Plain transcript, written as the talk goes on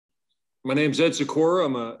My name's Ed Sikora.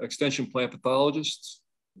 I'm an extension plant pathologist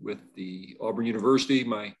with the Auburn University.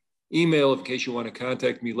 My email, in case you want to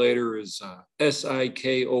contact me later, is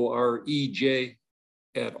sikorej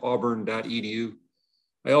at auburn.edu.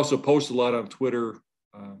 I also post a lot on Twitter,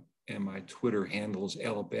 and my Twitter handle is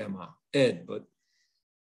Alabama Ed, but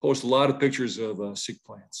post a lot of pictures of sick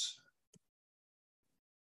plants.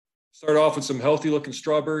 Start off with some healthy looking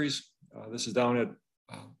strawberries. This is down at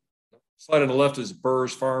slide on the left is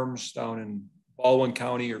Burrs Farms down in Baldwin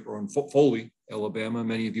County or in Foley, Alabama.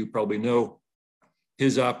 Many of you probably know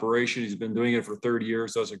his operation. He's been doing it for 30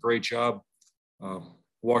 years, does a great job.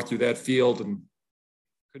 Walked through that field and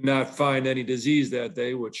could not find any disease that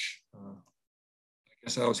day, which I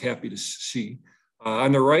guess I was happy to see.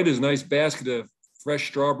 On the right is a nice basket of fresh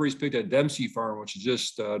strawberries picked at Dempsey Farm, which is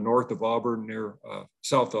just north of Auburn, near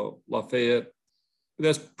south of Lafayette.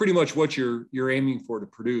 That's pretty much what you're aiming for to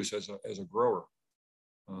produce as a grower.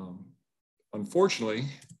 Unfortunately,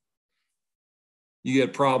 you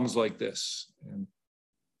get problems like this. And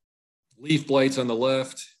leaf blights on the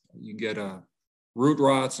left, you get root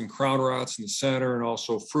rots and crown rots in the center, and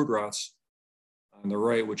also fruit rots on the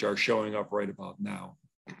right, which are showing up right about now.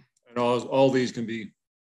 And all these can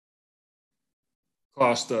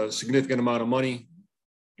cost a significant amount of money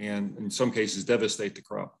and in some cases devastate the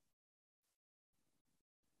crop.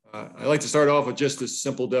 I like to start off with just a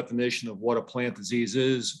simple definition of what a plant disease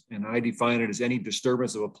is, and I define it as any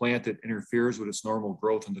disturbance of a plant that interferes with its normal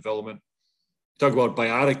growth and development. Talk about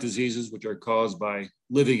biotic diseases, which are caused by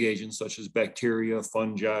living agents such as bacteria,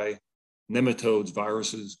 fungi, nematodes,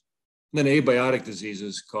 viruses, and then abiotic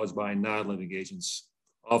diseases caused by non-living agents,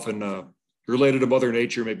 often related to Mother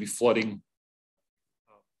Nature, maybe flooding,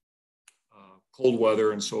 cold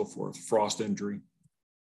weather, and so forth, frost injury.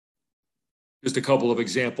 Just a couple of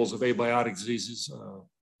examples of abiotic diseases.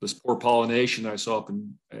 This poor pollination I saw up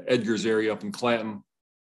in Edgar's area up in Clanton,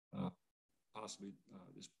 possibly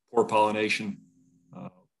this poor pollination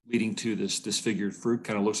leading to this disfigured fruit,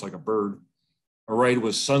 kind of looks like a bird. All right, it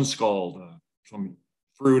was sun scald, some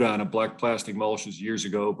fruit on a black plastic mulches years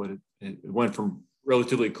ago, but it went from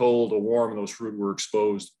relatively cold to warm and those fruit were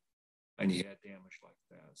exposed and you had damage like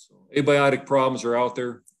that. So abiotic problems are out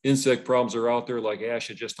there. Insect problems are out there like Ash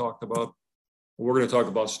had just talked about. We're going to talk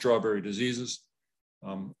about strawberry diseases.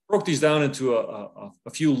 Broke these down into a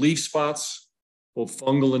few leaf spots, both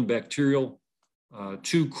fungal and bacterial,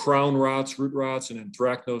 2 crown rots, root rots, and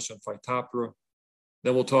anthracnose and phytophthora.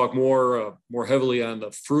 Then we'll talk more heavily on the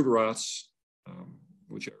fruit rots,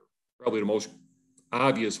 which are probably the most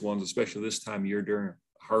obvious ones, especially this time of year during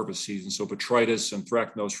harvest season. So botrytis,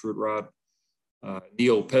 anthracnose fruit rot,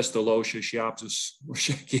 Neopistolosis, which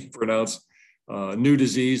I can't pronounce. New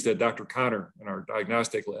disease that Dr. Connor in our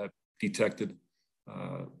diagnostic lab detected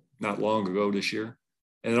not long ago this year.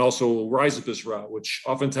 And also rhizopus rot, which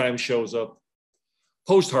oftentimes shows up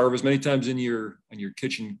post-harvest, many times in your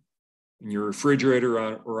kitchen, in your refrigerator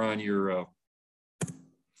or on your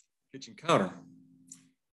kitchen counter.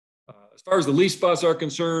 As far as the leaf spots are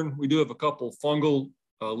concerned, we do have a couple fungal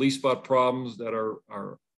leaf spot problems that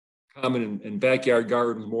are common in backyard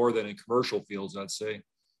gardens more than in commercial fields, I'd say.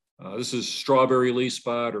 This is strawberry leaf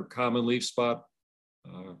spot or common leaf spot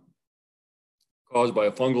caused by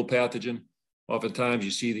a fungal pathogen. Oftentimes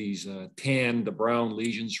you see these tan to brown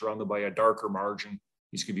lesions surrounded by a darker margin.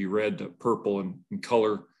 These could be red to purple in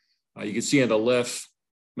color. You can see on the left,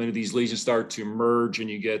 many of these lesions start to merge and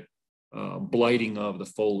you get blighting of the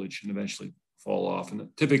foliage and eventually fall off. And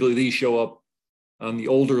typically these show up on the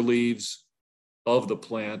older leaves of the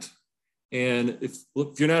plant. And if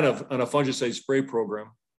you're not on a fungicide spray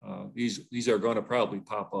program, these are going to probably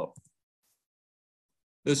pop up.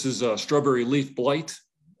 This is strawberry leaf blight,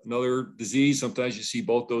 another disease. Sometimes you see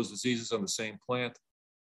both those diseases on the same plant.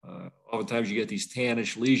 Oftentimes you get these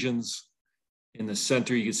tannish lesions. In the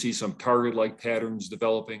center, you can see some target-like patterns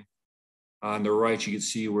developing. On the right, you can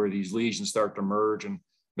see where these lesions start to merge. And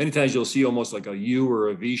many times you'll see almost like a U or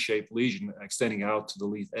a V-shaped lesion extending out to the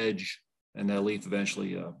leaf edge. And that leaf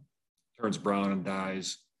eventually turns brown and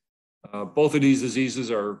dies. Both of these diseases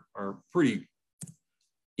are pretty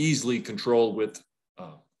easily controlled with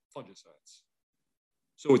fungicides.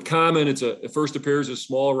 So with common, it first appears as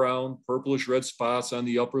small, round, purplish red spots on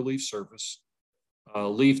the upper leaf surface.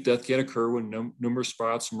 Leaf death can occur when numerous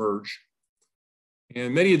spots merge.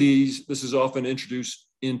 And many of these, this is often introduced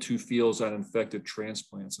into fields on infected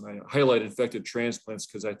transplants. And I highlight infected transplants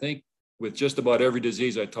because I think with just about every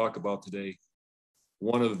disease I talk about today,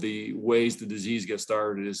 one of the ways the disease gets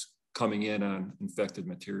started is coming in on infected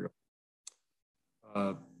material.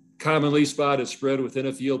 Common leaf spot is spread within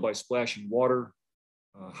a field by splashing water.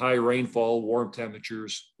 High rainfall, warm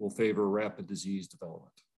temperatures will favor rapid disease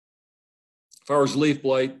development. As far as leaf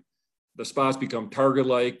blight, the spots become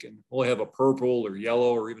target-like and will have a purple or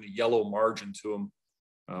yellow or even a yellow margin to them.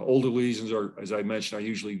 Older lesions are, as I mentioned, are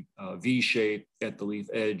usually V-shaped at the leaf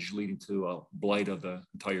edge, leading to a blight of the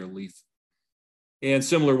entire leaf. And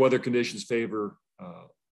similar weather conditions favor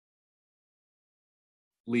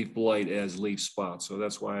leaf blight as leaf spots. So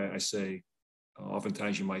that's why I say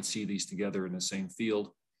oftentimes you might see these together in the same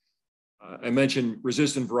field. I mentioned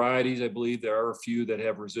resistant varieties. I believe there are a few that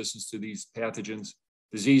have resistance to these pathogens.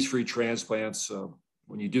 Disease-free transplants,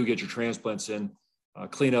 when you do get your transplants in,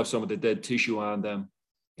 clean up some of the dead tissue on them,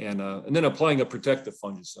 and then applying a protective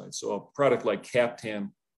fungicide. So a product like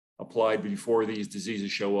Captan applied before these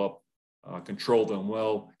diseases show up, control them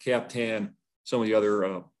well. Captan, some of the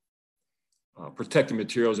other protective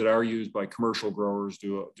materials that are used by commercial growers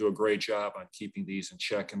do a great job on keeping these in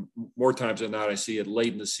check. And more times than not, I see it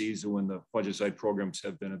late in the season when the fungicide programs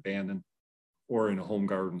have been abandoned or in home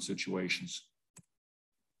garden situations.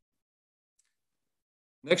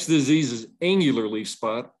 Next disease is angular leaf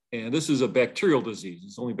spot, and this is a bacterial disease.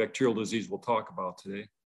 It's the only bacterial disease we'll talk about today,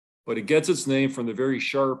 but it gets its name from the very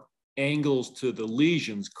sharp angles to the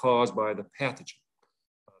lesions caused by the pathogen.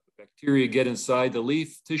 The bacteria get inside the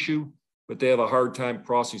leaf tissue, but they have a hard time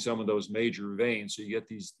crossing some of those major veins, so you get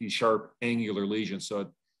these sharp angular lesions.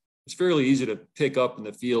 So it's fairly easy to pick up in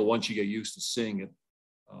the field once you get used to seeing it.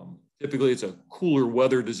 Typically, it's a cooler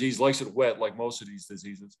weather disease, likes it wet like most of these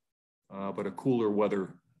diseases. But a cooler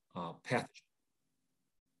weather pathogen.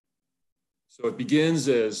 So it begins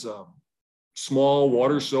as small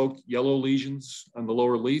water-soaked yellow lesions on the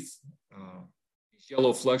lower leaf. These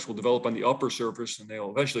yellow flecks will develop on the upper surface and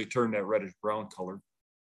they'll eventually turn that reddish brown color.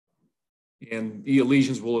 And the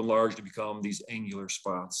lesions will enlarge to become these angular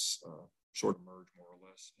spots, sort of merge more or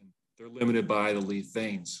less. And they're limited by the leaf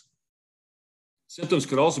veins. Symptoms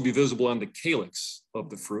could also be visible on the calyx of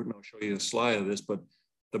the fruit, and I'll show you a slide of this, but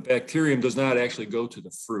the bacterium does not actually go to the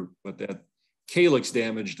fruit, but that calyx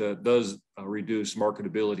damage does reduce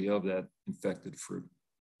marketability of that infected fruit.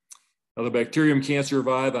 Now, the bacterium can't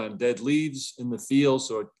survive on dead leaves in the field,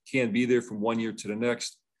 so it can't be there from one year to the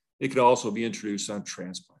next. It could also be introduced on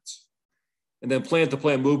transplants. And then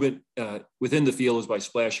plant-to-plant movement within the field is by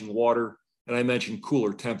splashing water, and I mentioned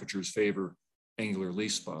cooler temperatures favor angular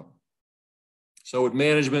leaf spot. So with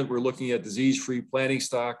management, we're looking at disease-free planting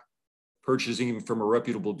stock, purchasing from a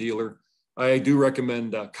reputable dealer. I do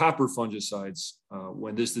recommend copper fungicides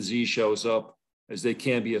when this disease shows up, as they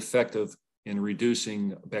can be effective in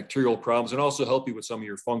reducing bacterial problems and also help you with some of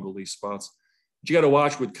your fungal leaf spots. But you got to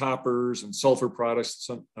watch with coppers and sulfur products,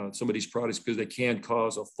 some of these products, because they can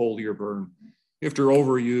cause a foliar burn if they're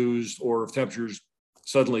overused, or if temperatures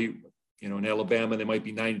suddenly, in Alabama, they might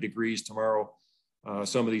be 90 degrees tomorrow.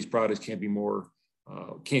 Some of these products can be more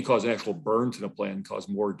can't cause an actual burn to the plant and cause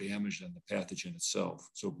more damage than the pathogen itself.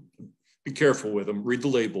 So be careful with them. Read the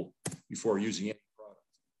label before using any product.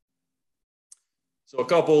 So a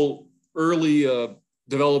couple early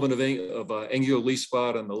development of angular leaf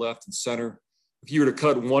spot on the left and center. If you were to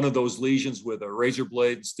cut one of those lesions with a razor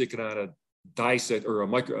blade and stick it on a dissect or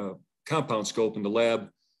a compound scope in the lab,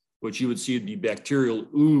 what you would see would be bacterial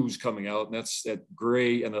ooze coming out, and that's that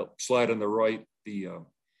gray, and the slide on the right,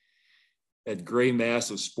 that gray mass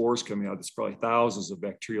of spores coming out. It's probably thousands of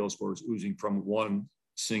bacterial spores oozing from one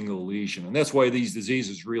single lesion. And that's why these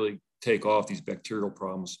diseases really take off, these bacterial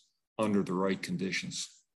problems, under the right conditions.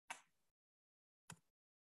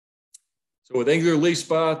 So with angular leaf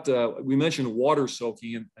spot, we mentioned water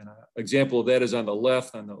soaking, and an example of that is on the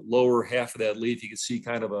left, on the lower half of that leaf. You can see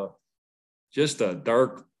kind of just a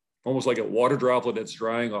dark, almost like a water droplet that's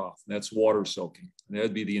drying off, and that's water soaking. And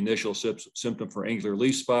that'd be the initial symptom for angular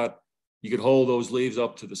leaf spot. You could hold those leaves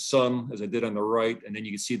up to the sun, as I did on the right, and then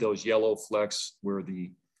you can see those yellow flecks where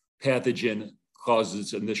the pathogen causes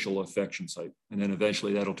its initial infection site. And then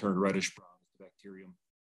eventually that'll turn reddish brown as the bacterium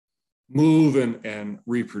move and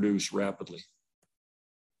reproduce rapidly.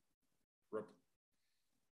 And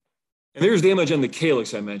there's damage on the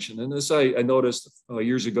calyx I mentioned. And this I noticed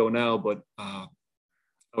years ago now, but I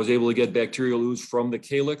was able to get bacterial ooze from the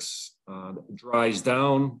calyx. It dries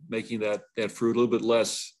down, making that fruit a little bit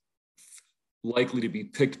less likely to be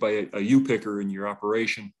picked by a U-picker in your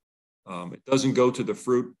operation. It doesn't go to the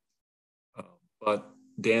fruit, but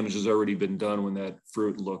damage has already been done when that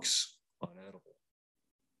fruit looks unedible.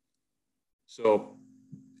 So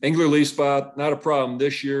angular leaf spot, not a problem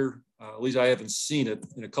this year. At least I haven't seen it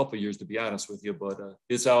in a couple of years, to be honest with you, but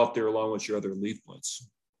it's out there along with your other leaf blights.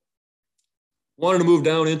 Wanted to move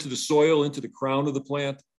down into the soil, into the crown of the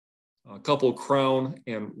plant. a couple crown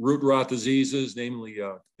and root rot diseases, namely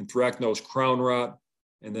anthracnose crown rot,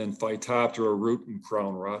 and then Phytophthora root and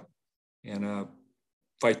crown rot. And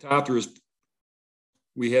Phytophthora is,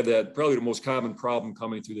 we have that probably the most common problem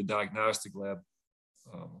coming through the diagnostic lab,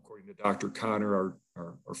 according to Dr. Connor,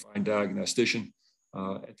 our fine diagnostician.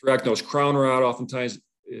 Anthracnose crown rot, oftentimes,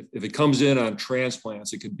 if it comes in on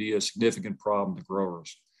transplants, it could be a significant problem to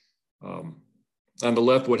growers. On the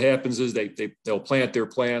left, what happens is they'll plant their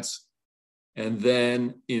plants, and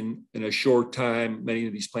then in a short time, many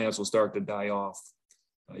of these plants will start to die off.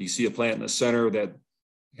 You see a plant in the center that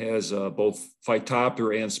has both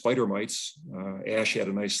Phytophthora and spider mites. Ash had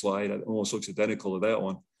a nice slide. It almost looks identical to that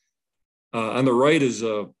one. On the right is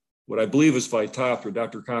what I believe is Phytophthora.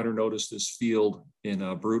 Dr. Connor noticed this field in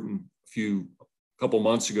Bruton a couple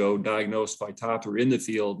months ago, diagnosed Phytophthora in the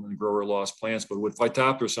field, and the grower lost plants. But with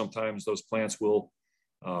Phytophthora, sometimes those plants will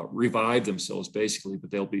revive themselves, basically,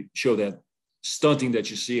 but they'll show that stunting that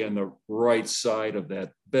you see on the right side of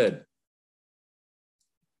that bed.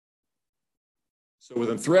 So with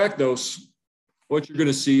anthracnose, what you're going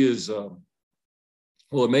to see is,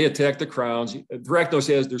 well, it may attack the crowns.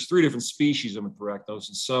 Anthracnose there's 3 different species of anthracnose,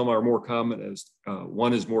 and some are more common as,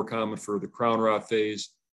 one is more common for the crown rot phase.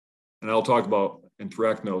 And I'll talk about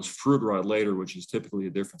anthracnose fruit rot later, which is typically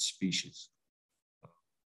a different species.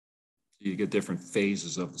 You get different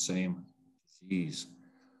phases of the same disease.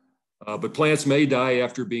 But plants may die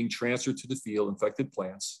after being transferred to the field, infected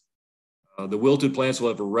plants. The wilted plants will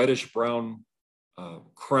have a reddish brown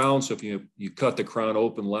crown. So if you cut the crown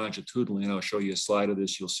open longitudinally, and I'll show you a slide of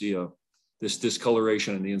this, you'll see this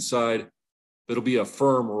discoloration on the inside. It'll be a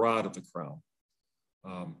firm rot of the crown.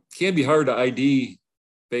 Can be hard to ID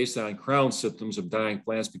based on crown symptoms of dying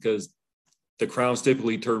plants because the crowns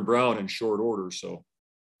typically turn brown in short order. So,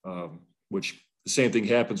 which the same thing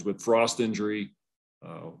happens with frost injury,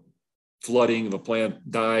 flooding. If a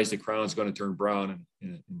plant dies, the crown's going to turn brown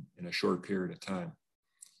in a short period of time.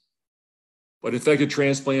 But infected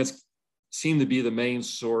transplants seem to be the main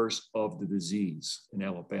source of the disease in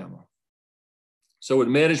Alabama. So with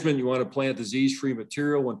management, you want to plant disease-free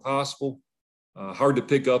material when possible. Hard to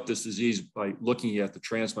pick up this disease by looking at the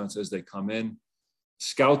transplants as they come in.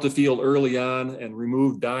 Scout the field early on and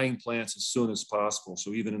remove dying plants as soon as possible.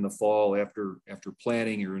 So even in the fall, after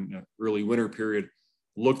planting or in the early winter period,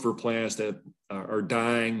 look for plants that are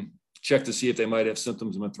dying, check to see if they might have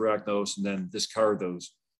symptoms of anthracnose, and then discard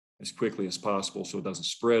those as quickly as possible so it doesn't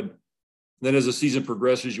spread. And then as the season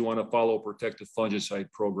progresses, you want to follow a protective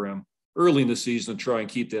fungicide program early in the season to try and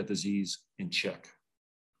keep that disease in check.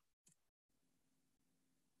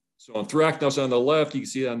 So anthracnose on the left, you can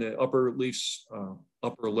see on the upper leaves,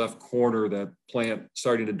 upper left corner, that plant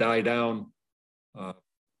starting to die down. What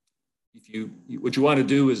you want to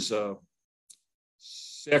do is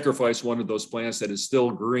sacrifice one of those plants that is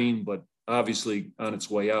still green, but obviously on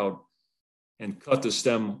its way out, and cut the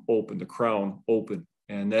stem open, the crown open.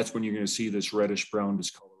 And that's when you're going to see this reddish brown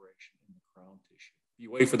discoloration in the crown tissue. If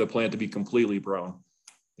you wait for the plant to be completely brown,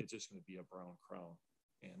 it's just going to be a brown crown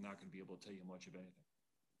and not going to be able to tell you much of anything.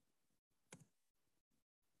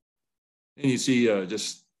 And you see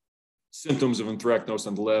just symptoms of anthracnose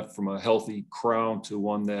on the left, from a healthy crown to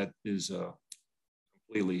one that is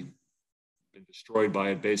completely been destroyed by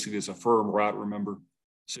it. Basically, it's a firm rot, remember?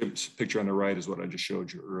 Picture on the right is what I just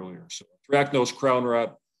showed you earlier. So anthracnose crown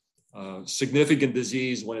rot, significant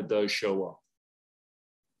disease when it does show up.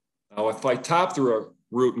 Now, with Phytophthora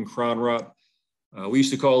root and crown rot, we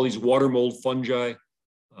used to call these water mold fungi.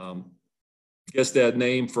 Guess that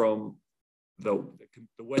name from the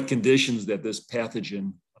wet conditions that this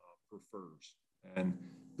pathogen prefers. And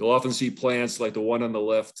you'll often see plants like the one on the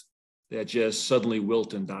left that just suddenly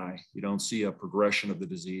wilt and die. You don't see a progression of the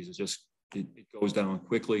disease. It goes down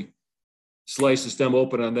quickly. Slice the stem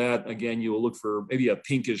open on that. Again, you will look for maybe a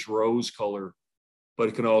pinkish rose color, but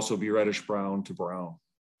it can also be reddish brown to brown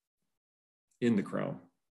in the crown,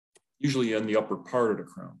 usually in the upper part of the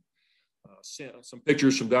crown. Some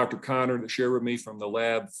pictures from Dr. Connor that shared with me from the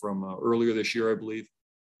lab from earlier this year, I believe,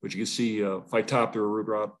 which you can see Phytophthora root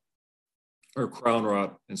rot or crown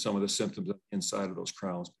rot and some of the symptoms inside of those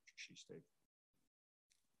crowns.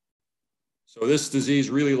 So this disease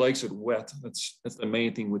really likes it wet. That's the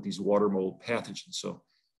main thing with these water mold pathogens. So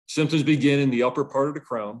symptoms begin in the upper part of the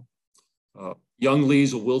crown. Young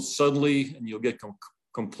leaves will wilt suddenly, and you'll get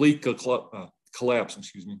complete collapse,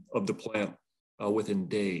 of the plant within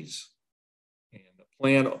days. And the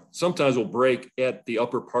plant sometimes will break at the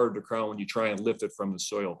upper part of the crown when you try and lift it from the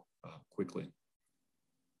soil quickly.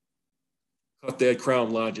 Cut that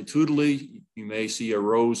crown longitudinally. You may see a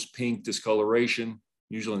rose pink discoloration,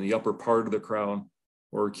 usually in the upper part of the crown.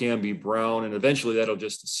 or it can be brown, and eventually that'll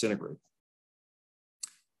just disintegrate.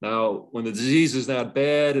 Now, when the disease is not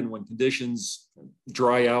bad and when conditions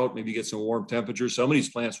dry out, maybe you get some warm temperatures, some of these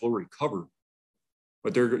plants will recover,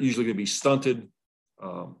 but they're usually going to be stunted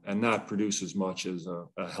and not produce as much as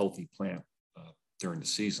a healthy plant during the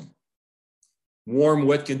season. Warm,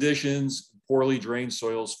 wet conditions, poorly drained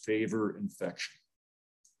soils favor infection.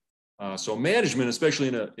 So management, especially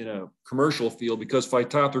in a commercial field, because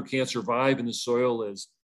Phytophthora can't survive in the soil as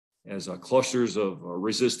clusters of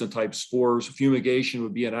resistant type spores, fumigation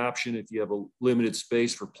would be an option if you have a limited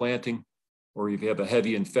space for planting or if you have a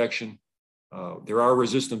heavy infection. There are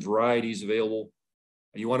resistant varieties available.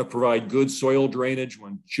 You want to provide good soil drainage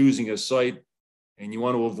when choosing a site, and you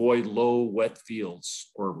want to avoid low, wet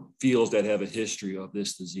fields or fields that have a history of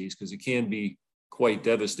this disease because it can be quite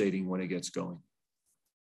devastating when it gets going.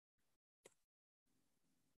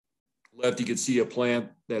 Left, you can see a plant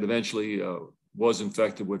that eventually was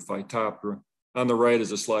infected with Phytophthora. On the right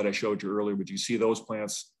is a slide I showed you earlier, but you see those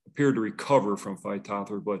plants appeared to recover from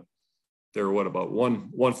Phytophthora, but they're about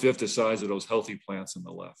one-fifth the size of those healthy plants on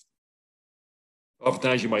the left.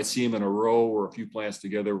 Oftentimes you might see them in a row or a few plants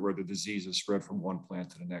together where the disease is spread from one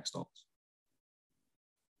plant to the next. Okay,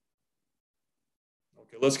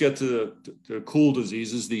 let's get to the cool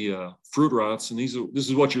diseases, the fruit rots, and this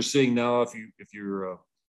is what you're seeing now if you're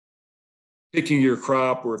picking your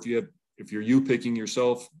crop or if you're picking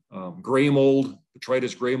yourself. Gray mold,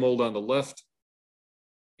 Botrytis gray mold on the left,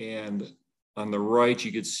 and on the right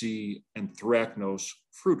you could see anthracnose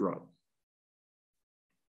fruit rot.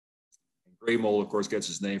 Gray mold, of course, gets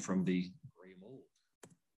its name from the gray mold.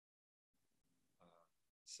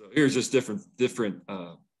 So here's just different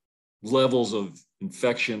levels of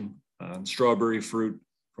infection on strawberry fruit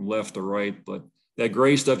from left to right. But that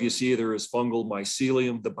gray stuff you see there is fungal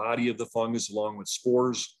mycelium, the body of the fungus, along with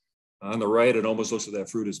spores. On the right, it almost looks like that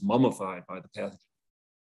fruit is mummified by the pathogen.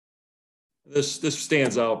 This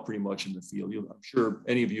stands out pretty much in the field. I'm sure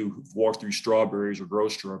any of you who've walked through strawberries or grow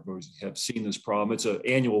strawberries have seen this problem. It's an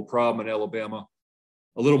annual problem in Alabama.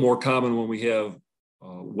 A little more common when we have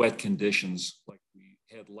wet conditions like we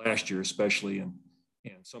had last year, especially, and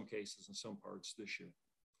in some cases in some parts this year.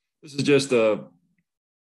 This is just a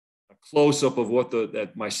close-up of what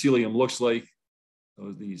that mycelium looks like.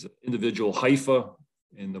 These individual hypha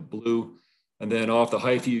in the blue. And then off the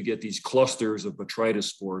hyphae, you get these clusters of Botrytis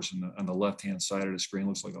spores on the left-hand side of the screen.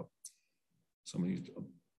 Looks like somebody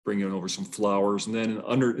bringing over some flowers. And then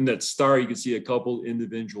in that star, you can see a couple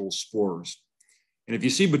individual spores. And if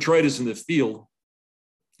you see Botrytis in the field,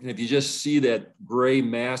 and if you just see that gray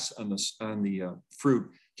mass on the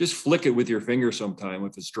fruit, just flick it with your finger sometime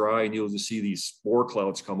if it's dry, and you'll just see these spore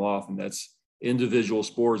clouds come off, and that's individual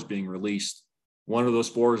spores being released. One of those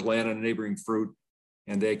spores land on a neighboring fruit,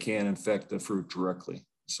 and they can infect the fruit directly.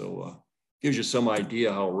 So gives you some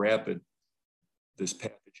idea how rapid this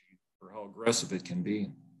pathogen or how aggressive it can be.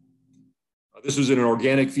 This was in an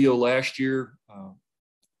organic field last year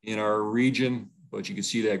in our region, but you can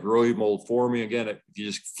see that growing mold forming. Again, if you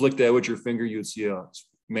just flick that with your finger, you'd see a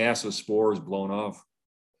mass of spores blown off.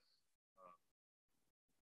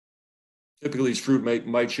 Typically, these fruit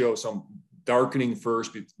might show some darkening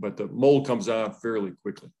first, but the mold comes on fairly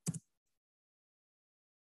quickly.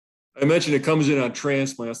 I mentioned it comes in on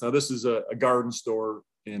transplants. Now, this is a garden store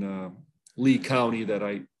in Lee County that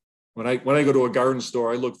when I go to a garden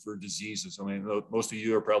store, I look for diseases. I mean, most of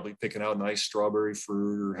you are probably picking out nice strawberry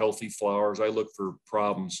fruit or healthy flowers. I look for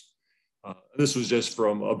problems. This was just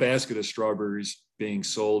from a basket of strawberries being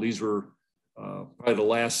sold. These were probably the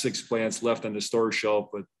last 6 plants left on the store shelf,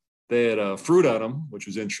 but they had fruit on them, which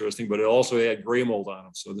was interesting, but it also had gray mold on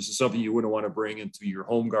them. So this is something you wouldn't want to bring into your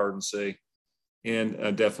home garden, say. And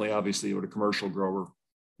definitely, obviously, with a commercial grower,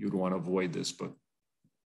 you'd want to avoid this, but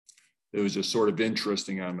it was just sort of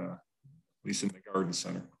interesting at least in the garden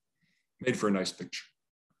center. Made for a nice picture.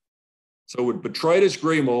 So with Botrytis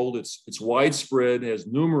gray mold, it's widespread, has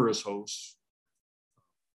numerous hosts,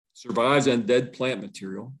 survives on dead plant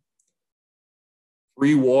material.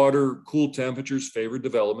 Free water, cool temperatures favor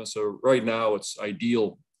development. So right now, it's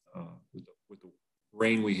ideal with the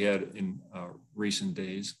rain we had in recent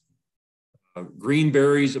days. Green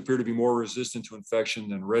berries appear to be more resistant to infection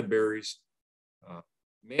than red berries.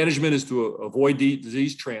 Management is to avoid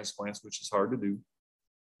disease transplants, which is hard to do,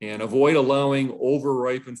 and avoid allowing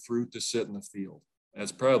overripened fruit to sit in the field.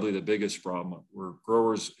 That's probably the biggest problem, where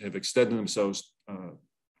growers have extended themselves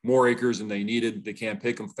more acres than they needed. They can't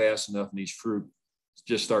pick them fast enough, and these fruit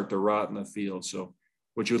just start to rot in the field. So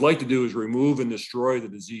what you'd like to do is remove and destroy the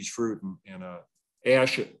diseased fruit. And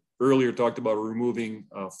Ash earlier talked about removing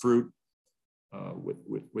fruit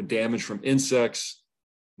with damage from insects.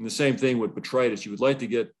 And the same thing with botrytis. You would like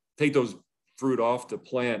to take those fruit off the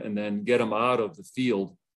plant and then get them out of the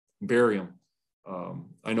field, bury them.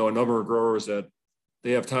 I know a number of growers that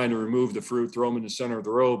they have time to remove the fruit, throw them in the center of the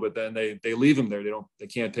row, but then they leave them there. They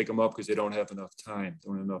can't take them up because they don't have enough time,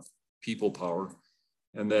 don't have enough people power.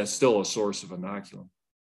 And that's still a source of inoculum.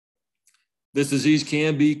 This disease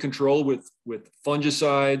can be controlled with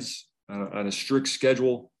fungicides on a strict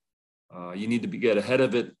schedule. You need to get ahead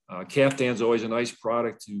of it. Caftan's always a nice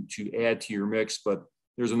product to add to your mix, but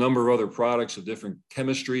there's a number of other products of different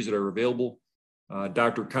chemistries that are available.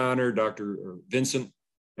 Dr. Connor, Dr. Vincent,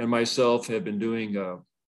 and myself have been doing,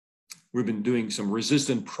 we've been doing some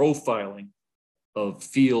resistant profiling of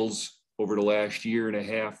fields over the last year and a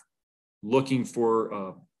half, looking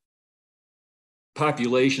for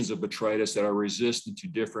populations of botrytis that are resistant to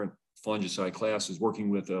different fungicide classes, working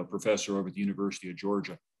with a professor over at the University of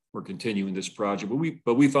Georgia. We're continuing this project,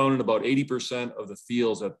 but we found in about 80% of the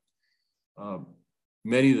fields that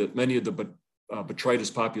many of the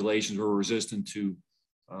botrytis populations were resistant to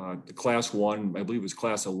the class 1, I believe it was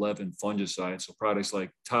class 11 fungicide. So products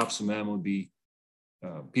like Topsam would be,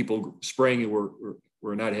 people spraying it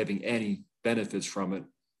were not having any benefits from it.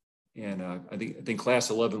 And I think class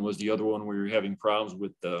 11 was the other one where you're having problems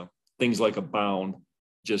with things like Abound,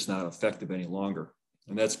 just not effective any longer.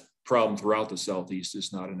 And that's a problem throughout the Southeast,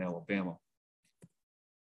 it's not in Alabama.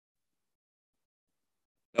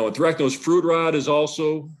 Now, anthracnose fruit rot is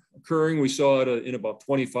also occurring. We saw it in about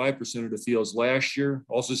 25% of the fields last year.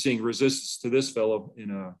 Also seeing resistance to this fellow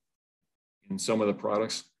in some of the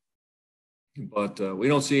products. But we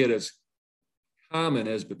don't see it as common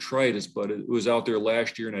as botrytis, but it was out there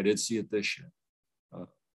last year and I did see it this year.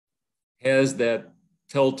 Has that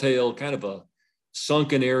telltale kind of a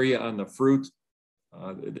sunken area on the fruit.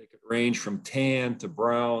 They could range from tan to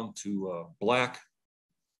brown to black.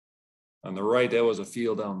 On the right, that was a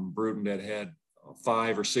field down in Bruton that had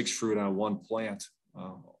 5 or 6 fruit on one plant.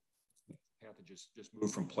 Pathogens just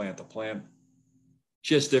moved from plant to plant.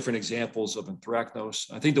 Just different examples of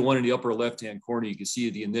anthracnose. I think the one in the upper left-hand corner, you can see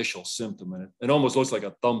the initial symptom in it. It almost looks like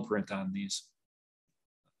a thumbprint on these.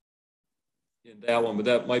 In that one, but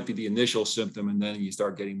that might be the initial symptom, and then you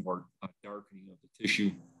start getting more darkening of the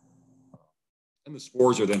tissue. And the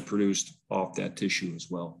spores are then produced off that tissue as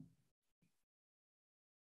well.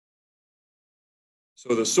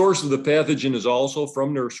 So the source of the pathogen is also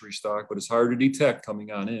from nursery stock, but it's hard to detect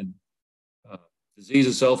coming on in. Disease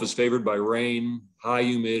itself is favored by rain, high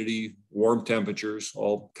humidity, warm temperatures,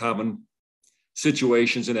 all common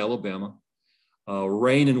situations in Alabama.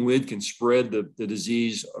 Rain and wind can spread the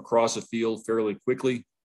disease across a field fairly quickly.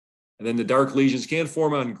 And then the dark lesions can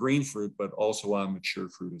form on green fruit, but also on mature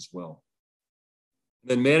fruit as well. And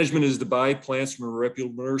then management is to buy plants from a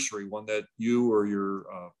reputable nursery, one that you or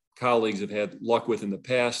your colleagues have had luck with in the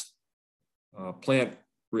past. Plant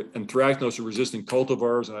anthracnose or resistant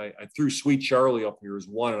cultivars, and I threw Sweet Charlie up here as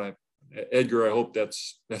one, and Edgar, I hope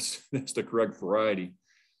that's the correct variety.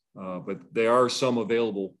 But there are some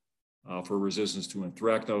available for resistance to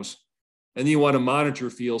anthracnose. And then you want to monitor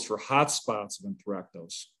fields for hot spots of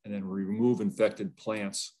anthracnose and then remove infected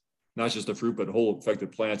plants, not just the fruit, but whole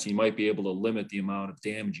infected plants. You might be able to limit the amount of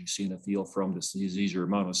damage you see in a field from this disease or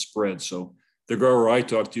amount of spread. So the grower I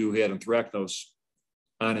talked to who had anthracnose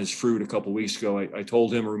on his fruit a couple of weeks ago, I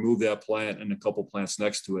told him to remove that plant and a couple plants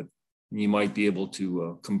next to it. And you might be able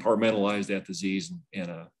to compartmentalize that disease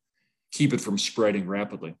and keep it from spreading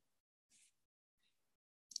rapidly.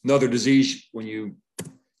 Another disease, when you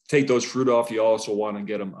take those fruit off, you also want to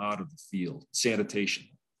get them out of the field, sanitation.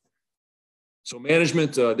 So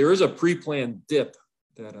management, there is a pre-planned dip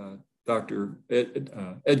that Dr.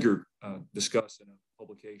 Edgar discussed in a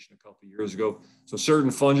publication a couple of years ago. So certain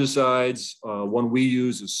fungicides, one we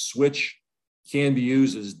use is Switch, can be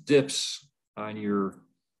used as dips on your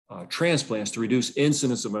transplants to reduce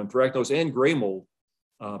incidence of anthracnose and gray mold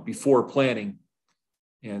before planting.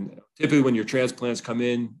 And typically when your transplants come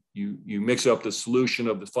in, you mix up the solution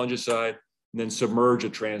of the fungicide and then submerge the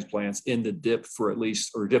transplants in the dip for at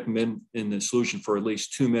least, or dip them in the solution for at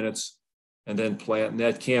least 2 minutes and then plant. And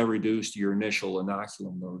that can reduce your initial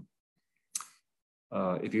inoculum load.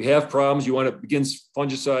 If you have problems, you want to begin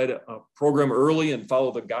fungicide program early and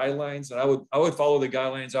follow the guidelines. And I would follow the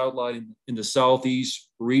guidelines outlined in the Southeast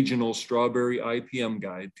Regional Strawberry IPM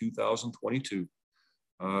Guide 2022.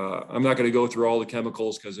 I'm not going to go through all the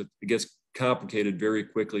chemicals because it gets complicated very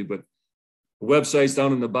quickly, but the website's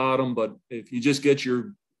down in the bottom. But if you just go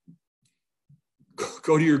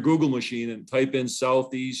to your Google machine and type in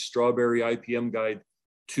Southeast Strawberry IPM Guide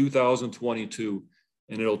 2022,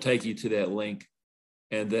 and it'll take you to that link.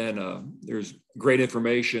 And then there's great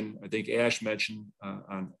information, I think Ash mentioned,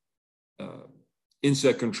 on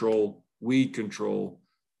insect control, weed control,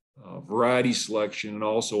 variety selection, and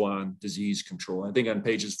also on disease control. I think on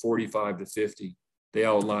pages 45 to 50, they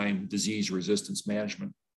outline disease resistance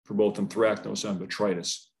management for both anthracnose and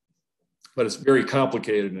botrytis. But it's very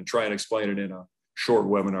complicated, and try and explain it in a short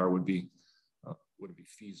webinar would be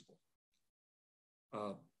feasible.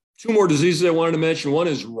 Two more diseases I wanted to mention. One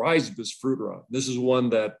is Rhizopus fruit rot. This is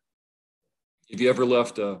one that if you ever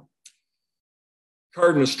left a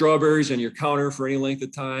carton of strawberries on your counter for any length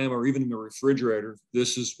of time, or even in the refrigerator,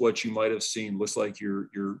 this is what you might have seen. Looks like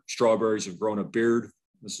your strawberries have grown a beard.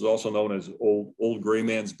 This is also known as old gray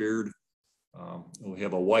man's beard. It'll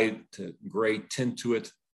have a white to gray tint to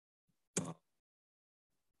it.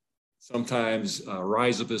 Sometimes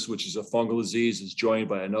Rhizopus, which is a fungal disease, is joined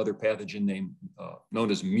by another pathogen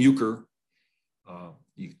known as mucor.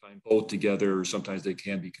 You can find both together, or sometimes they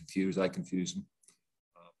can be confused. I confuse them.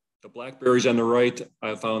 The blackberries on the right,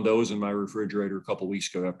 I found those in my refrigerator a couple of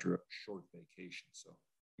weeks ago after a short vacation. So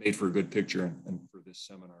made for a good picture and for this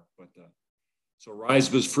seminar. But so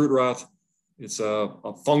Rhizopus fruit rot, it's a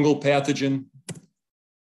fungal pathogen,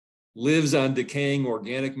 lives on decaying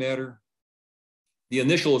organic matter. The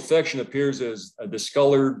initial infection appears as a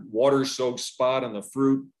discolored, water-soaked spot on the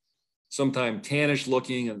fruit, sometimes tannish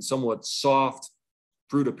looking and somewhat soft.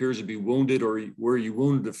 Fruit appears to be wounded, or where you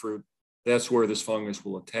wounded the fruit, that's where this fungus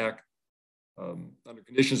will attack. Under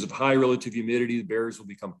conditions of high relative humidity, the berries will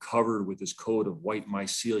become covered with this coat of white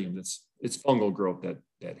mycelium. It's fungal growth, that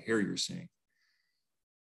hair you're seeing.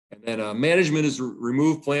 And then management is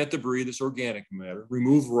remove plant debris, this organic matter,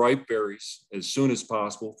 remove ripe berries as soon as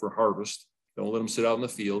possible for harvest. Don't let them sit out in the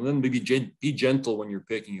field. And then be gentle when you're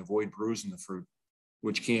picking. Avoid bruising the fruit,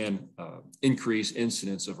 which can increase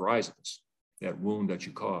incidence of Rhizopus, that wound that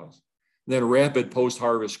you cause. And then rapid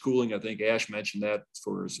post-harvest cooling. I think Ash mentioned that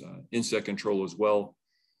for his insect control as well.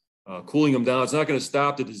 Cooling them down, it's not going to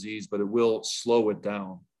stop the disease, but it will slow it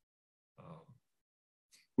down.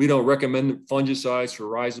 We don't recommend fungicides for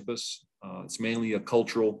Rhizopus. It's mainly a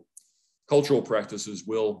cultural practices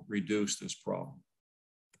will reduce this problem.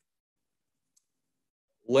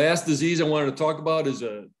 Last disease I wanted to talk about is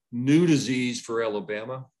a new disease for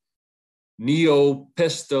Alabama,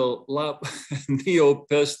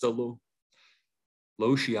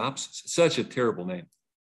 Neopistolochiopsis. Such a terrible name.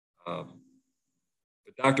 But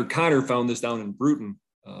Dr. Connor found this down in Bruton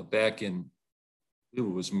back in, I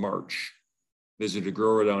believe it was March. Visited a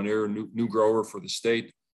grower down there, new grower for the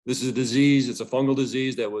state. This is a disease, it's a fungal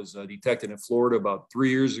disease that was detected in Florida about 3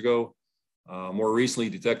 years ago. More recently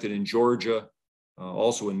detected in Georgia,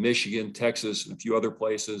 also in Michigan, Texas, and a few other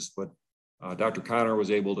places. But Dr. Connor was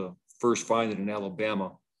able to first find it in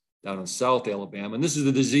Alabama, down in South Alabama. And this is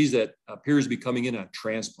a disease that appears to be coming in on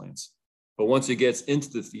transplants. But once it gets into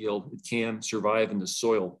the field, it can survive in the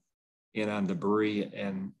soil and on debris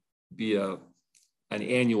and be an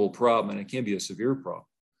annual problem, and it can be a severe problem.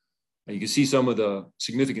 And you can see some of the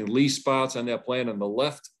significant leaf spots on that plant on the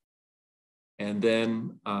left. And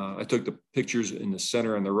then I took the pictures in the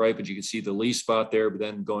center on the right, but you can see the leaf spot there, but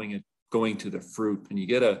then going to the fruit. And you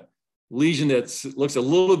get a lesion that looks a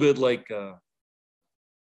little bit like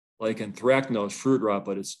anthracnose fruit rot,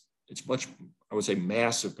 but it's much, I would say,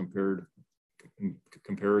 massive in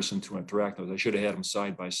comparison to anthracnose. I should have had them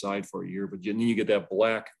side by side for a year, but then you get that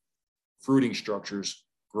black fruiting structures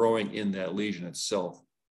growing in that lesion itself.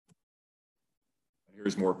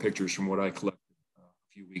 Here's more pictures from what I collected a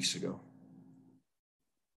few weeks ago.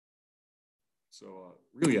 So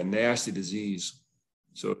really a nasty disease.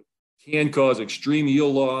 So it can cause extreme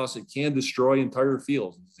yield loss. It can destroy entire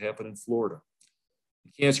fields. This happened in Florida.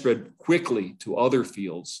 It can spread quickly to other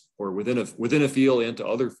fields or within a field and to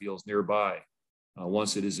other fields nearby.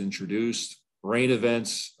 Once it is introduced, rain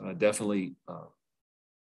events definitely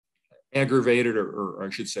aggravate it, or I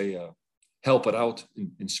should say help it out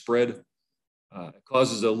in spread. It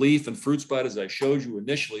causes a leaf and fruit spot, as I showed you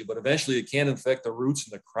initially, but eventually it can infect the roots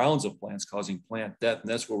and the crowns of plants, causing plant death, and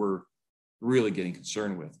that's what we're really getting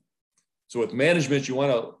concerned with. So with management, you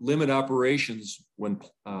want to limit operations when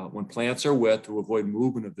plants are wet to avoid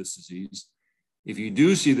movement of this disease. If you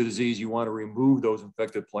do see the disease, you want to remove those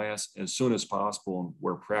infected plants as soon as possible and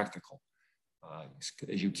where practical,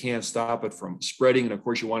 as you can't stop it from spreading. And of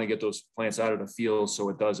course, you want to get those plants out of the field so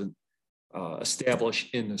it doesn't establish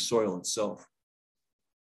in the soil itself.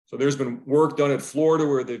 So there's been work done at Florida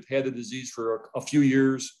where they've had the disease for a few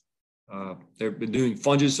years. They've been doing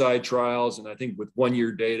fungicide trials, and I think with 1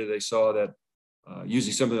 year data, they saw that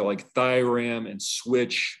using something like Thiram and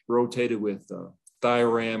switch rotated with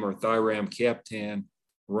Thiram or Thiram Captan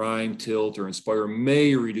rime, tilt, or inspire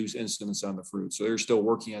may reduce incidence on the fruit. So they're still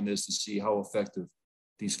working on this to see how effective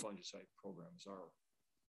these fungicide programs are.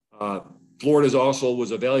 Florida also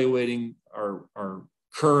was evaluating our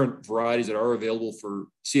current varieties that are available for,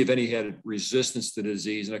 see if any had resistance to the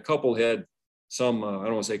disease. And a couple had some, I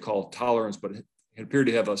don't want to say called tolerance, but it appeared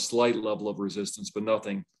to have a slight level of resistance, but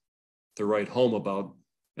nothing to write home about.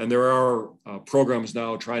 And there are programs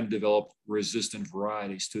now trying to develop resistant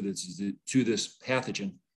varieties to this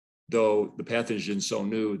pathogen, though the pathogen is so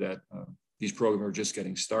new that these programs are just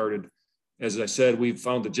getting started. As I said, we've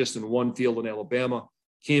found that just in one field in Alabama,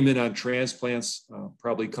 came in on transplants,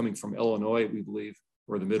 probably coming from Illinois, we believe,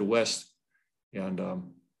 or the Midwest. And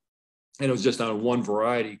it was just on one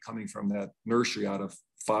variety coming from that nursery out of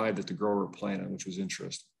 5 that the grower planted, which was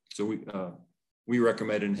interesting. So we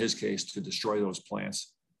recommend in his case to destroy those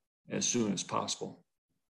plants as soon as possible.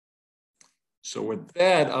 So with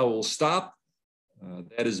that, I will stop.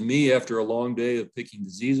 That is me after a long day of picking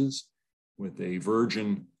diseases with a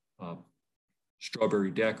virgin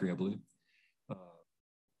strawberry daiquiri, I believe.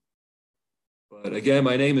 But again,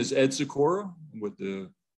 my name is Ed Sikora with the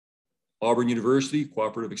Auburn University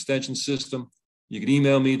Cooperative Extension System. You can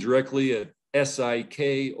email me directly at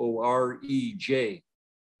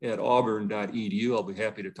sikorej@auburn.edu. I'll be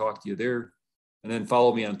happy to talk to you there. And then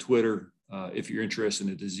follow me on Twitter if you're interested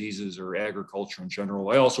in the diseases or agriculture in general.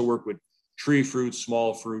 I also work with tree fruit,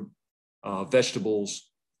 small fruit, vegetables,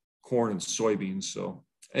 corn and soybeans, so,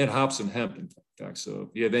 and hops and hemp, in fact. So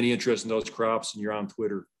if you have any interest in those crops and you're on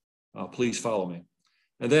Twitter, please follow me.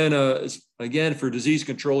 And then again, for disease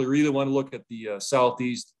control, you either want to look at the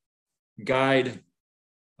Southeast guide,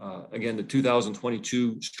 again, the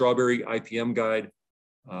 2022 strawberry IPM guide,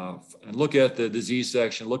 and look at the disease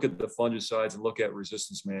section, look at the fungicides, and look at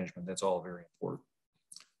resistance management. That's all very important.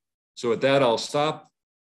 So with that, I'll stop.